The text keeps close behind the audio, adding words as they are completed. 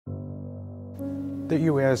The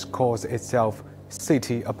US calls itself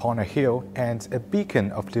city upon a hill and a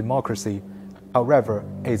beacon of democracy. However,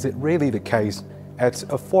 is it really the case? At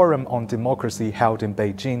a forum on democracy held in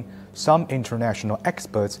Beijing, some international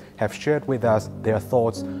experts have shared with us their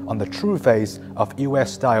thoughts on the true face of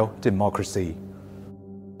US-style democracy.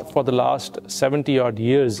 For the last 70-odd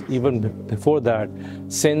years, even before that,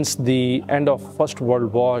 since the end of First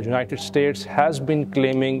World War, the United States has been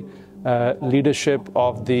claiming leadership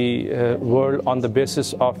of the world on the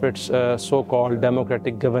basis of its so-called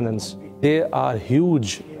democratic governance. There are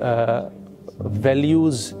huge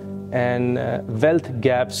values and wealth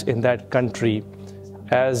gaps in that country,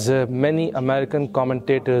 as many American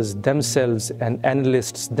commentators themselves and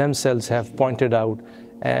analysts themselves have pointed out.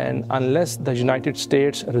 And unless the United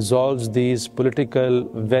States resolves these political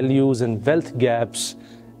values and wealth gaps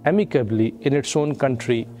amicably in its own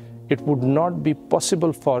country, it would not be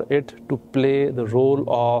possible for it to play the role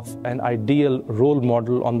of an ideal role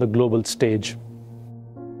model on the global stage.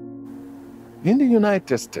 In the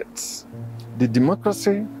United States, the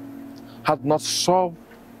democracy has not solved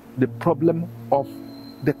the problem of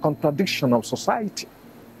the contradiction of society,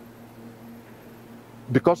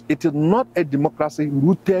 because it is not a democracy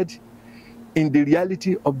rooted in the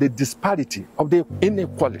reality of the disparity, of the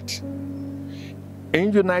inequality.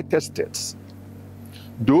 In the United States,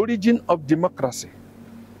 the origin of democracy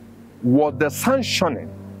was the sanctioning,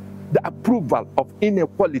 the approval of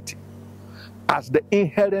inequality as the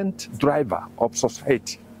inherent driver of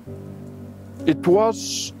society. It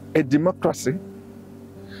was a democracy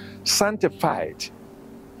sanctified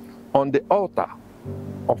on the altar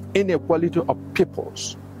of inequality of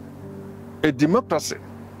peoples, a democracy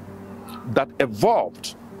that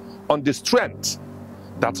evolved on the strength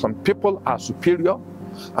that some people are superior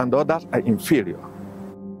and others are inferior.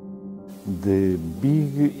 The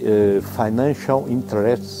big financial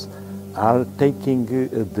interests are taking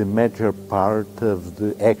the major part of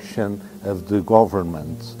the action of the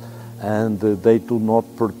governments, and they do not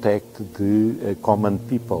protect the common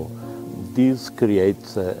people. This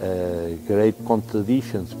creates great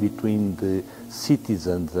contradictions between the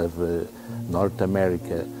citizens of North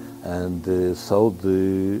America, and so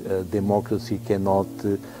the democracy cannot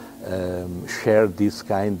share this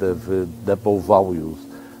kind of double values.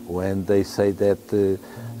 When they say that the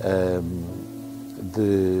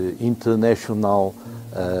international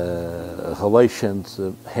relations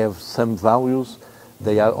have some values,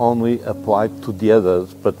 they are only applied to the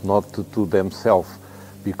others, but not to themselves,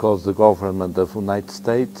 because the government of the United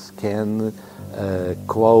States can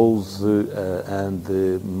close and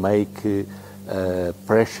make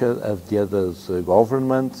pressure of the other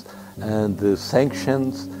governments and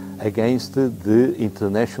sanctions against the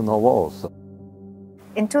international laws.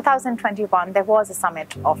 In 2021, there was a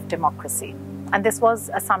summit of democracy, and this was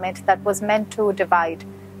a summit that was meant to divide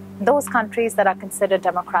those countries that are considered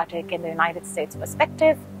democratic in the United States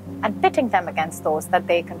perspective and pitting them against those that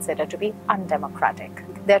they consider to be undemocratic.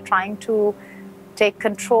 They're trying to take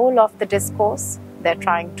control of the discourse. They're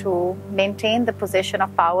trying to maintain the position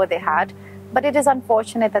of power they had, but it is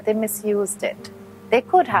unfortunate that they misused it. They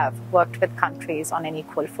could have worked with countries on an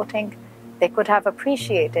equal footing. They could have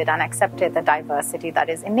appreciated and accepted the diversity that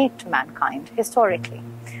is innate to mankind historically,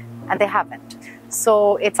 and they haven't.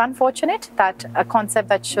 So it's unfortunate that a concept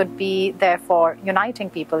that should be there for uniting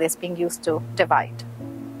people is being used to divide.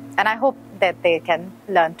 And I hope that they can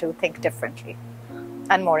learn to think differently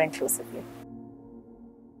and more inclusively.